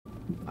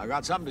I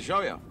got something to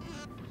show you.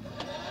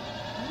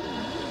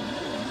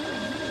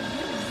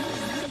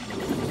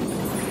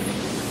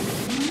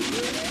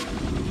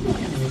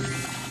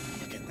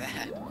 Look at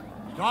that.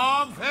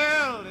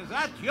 Stormfield, is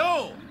that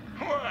you?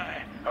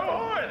 Why,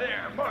 ahoy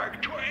there,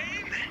 Mark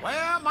Twain.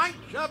 Where might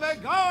you be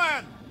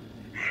going?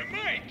 I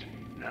might.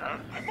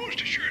 I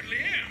most assuredly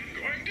am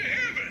going to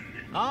heaven.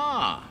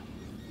 Ah,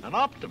 an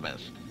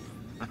optimist.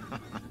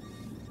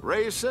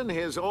 Racing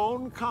his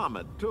own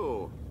comet,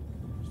 too.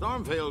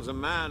 Stormfield's a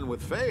man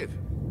with faith.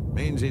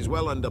 Means he's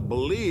willing to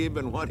believe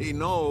in what he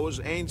knows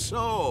ain't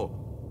so.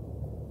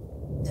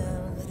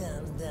 Dum,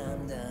 dum,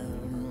 dum,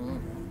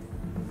 dum.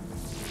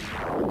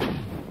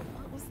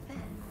 What was that?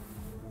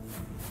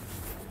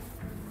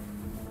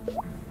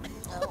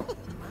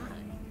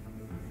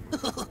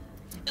 Oh,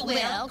 my.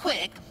 Well,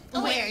 quick,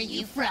 where are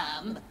you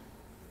from?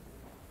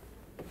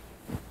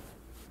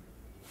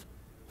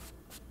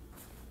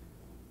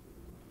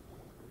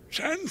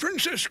 San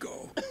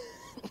Francisco.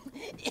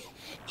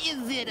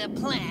 Is it a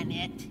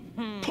planet?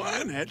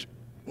 Planet?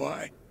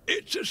 Why,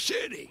 it's a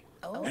city.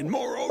 Oh. And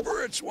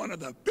moreover, it's one of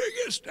the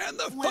biggest and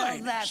the Well,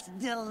 finest. that's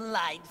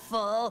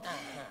delightful.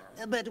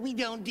 But we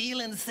don't deal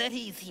in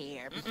cities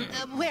here.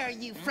 Where are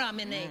you from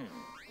in a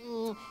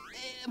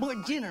more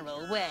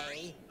general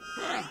way?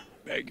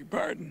 Beg your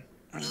pardon.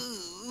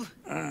 Ooh.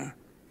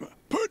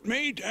 Put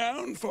me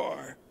down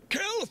for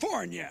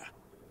California.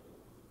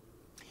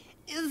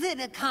 Is it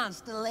a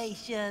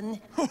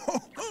constellation?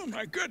 Oh,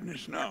 my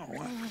goodness, no.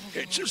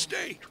 It's a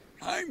state.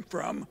 I'm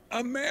from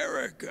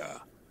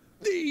America.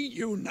 The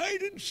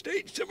United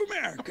States of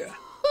America.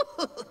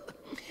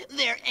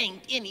 There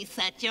ain't any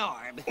such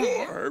orb.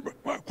 Orb?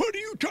 What are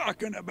you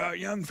talking about,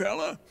 young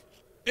fella?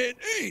 It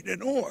ain't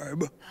an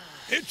orb.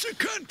 It's a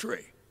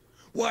country.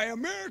 Why,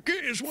 America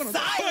is one of the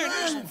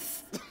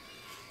finest...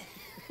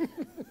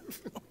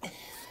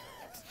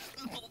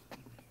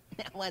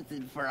 Once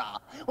and for all,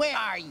 where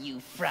are you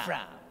from?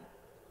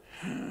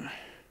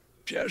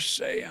 Just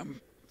say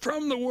I'm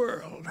from the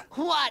world.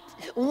 What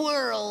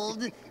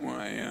world?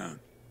 Why,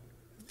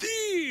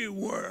 the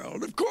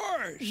world, of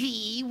course.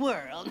 The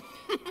world.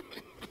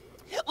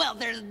 Well,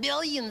 there's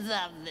billions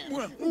of them.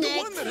 Well, the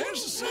one that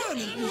has the sun,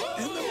 and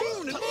the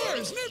moon, and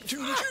Mars,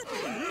 Neptune,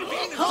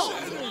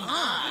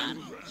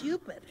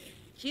 Jupiter,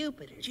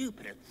 Venus,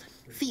 Jupiter.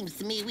 Seems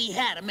to me we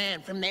had a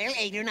man from there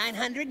 800 or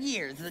 900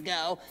 years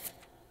ago.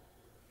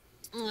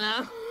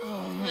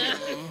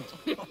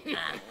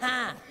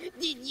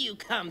 Did you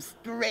come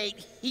straight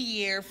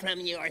here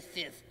from your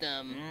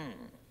system?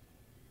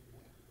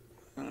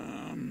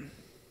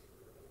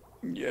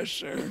 Yes,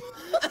 sir.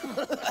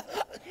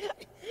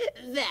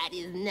 That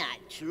is not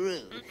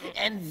true.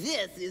 And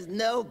this is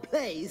no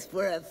place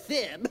for a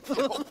fib.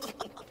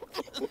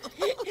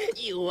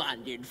 You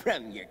wandered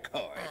from your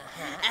course.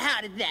 How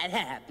did that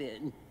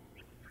happen?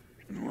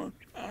 Well,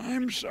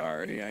 I'm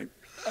sorry. I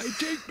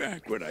take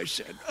back what I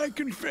said. I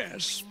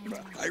confess.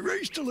 I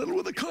raced a little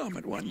with a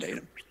comet one day.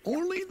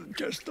 Only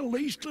just the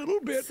least little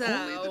bit. So,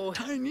 only the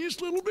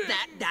tiniest little bit.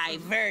 That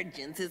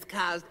divergence has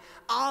caused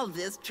all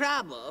this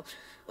trouble.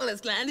 Well,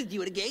 it's landed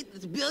you at a gate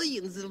that's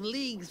billions of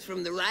leagues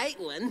from the right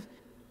one.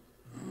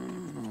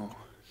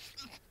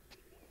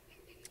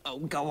 Oh,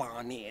 go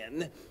on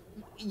in.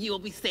 You'll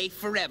be safe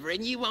forever,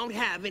 and you won't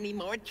have any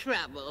more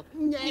trouble.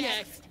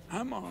 Next.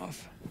 I'm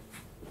off.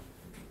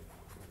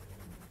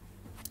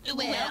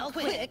 Well,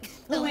 quick,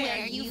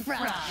 where are you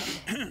from?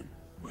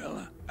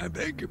 Well, I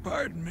beg your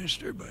pardon,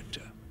 mister, but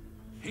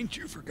ain't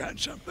you forgot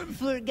something?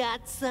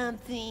 Forgot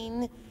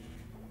something?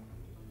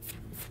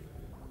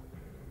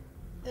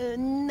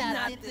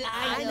 Not that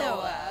I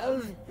know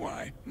of.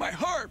 Why, my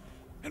harp,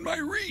 and my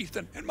wreath,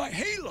 and my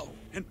halo,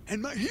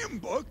 and my hymn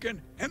book,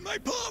 and my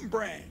palm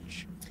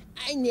branch.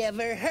 I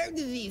never heard of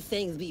these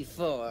things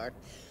before.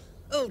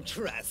 Oh,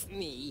 trust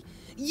me,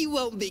 you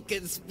won't be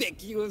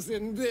conspicuous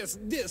in this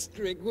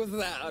district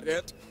without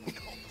it.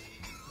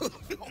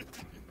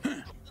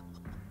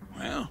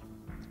 Well,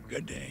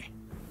 good day.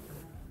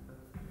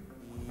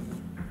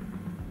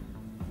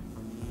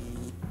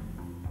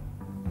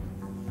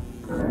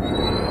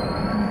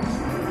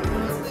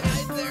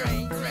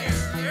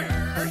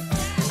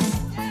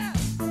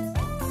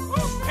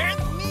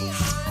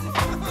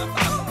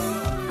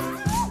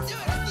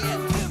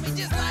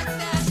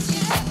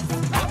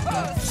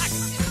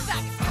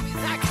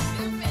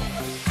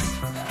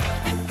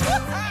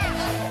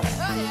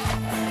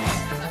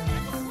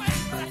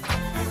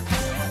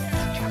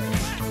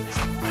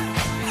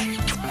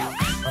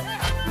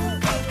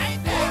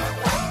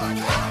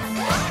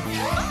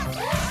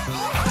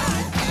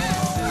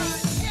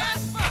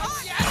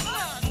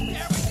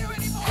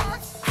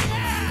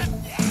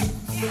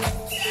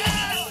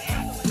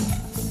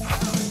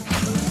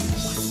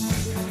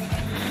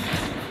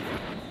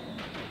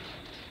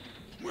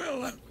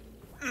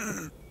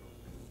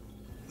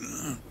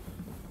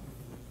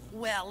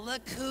 Well,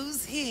 look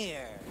who's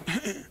here.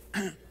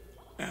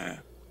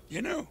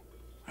 You know,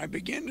 I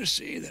begin to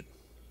see that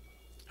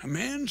a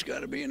man's got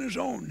to be in his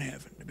own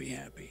heaven to be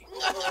happy.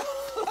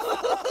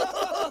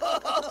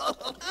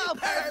 Oh,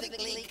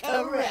 perfectly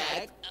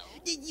correct.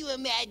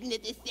 imagine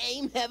that the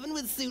same heaven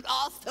would suit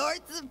all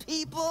sorts of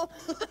people?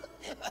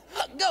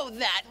 Go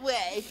that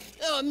way.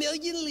 Oh, a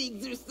million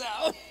leagues or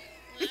so.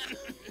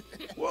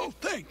 Well,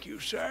 thank you,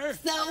 sir.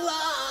 So long.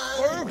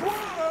 Au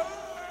revoir.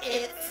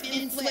 It's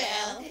been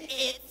swell.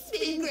 It's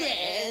been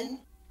grand.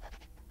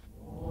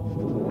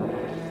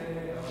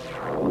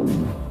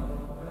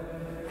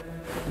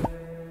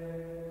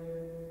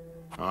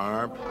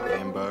 Harp,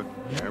 handbook,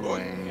 air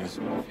wings,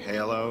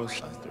 Halo,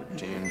 size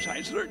 13.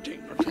 Size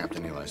 13.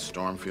 Captain Eli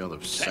Stormfield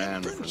of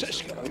San San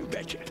Francisco, you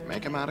betcha.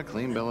 Make him out a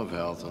clean bill of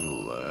health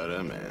and let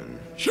him in.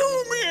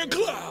 Show me a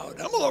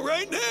cloud. I'm all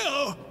right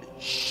now.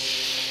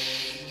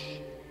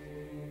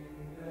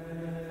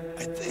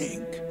 I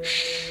think.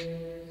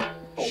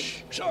 Oh,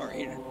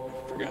 sorry. I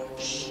forgot.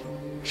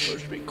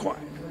 Supposed to be quiet.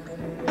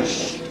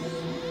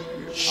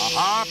 A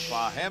harp,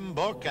 a hymn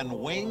book, and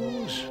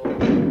wings?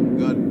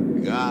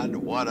 Good God,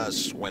 what a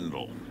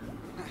swindle.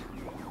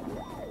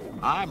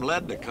 I'm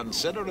led to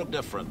consider a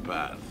different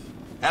path.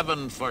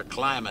 Heaven for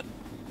climate,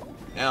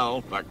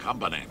 hell for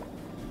company.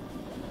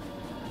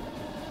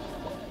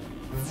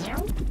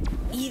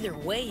 Either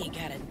way, you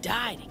gotta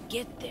die to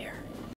get there.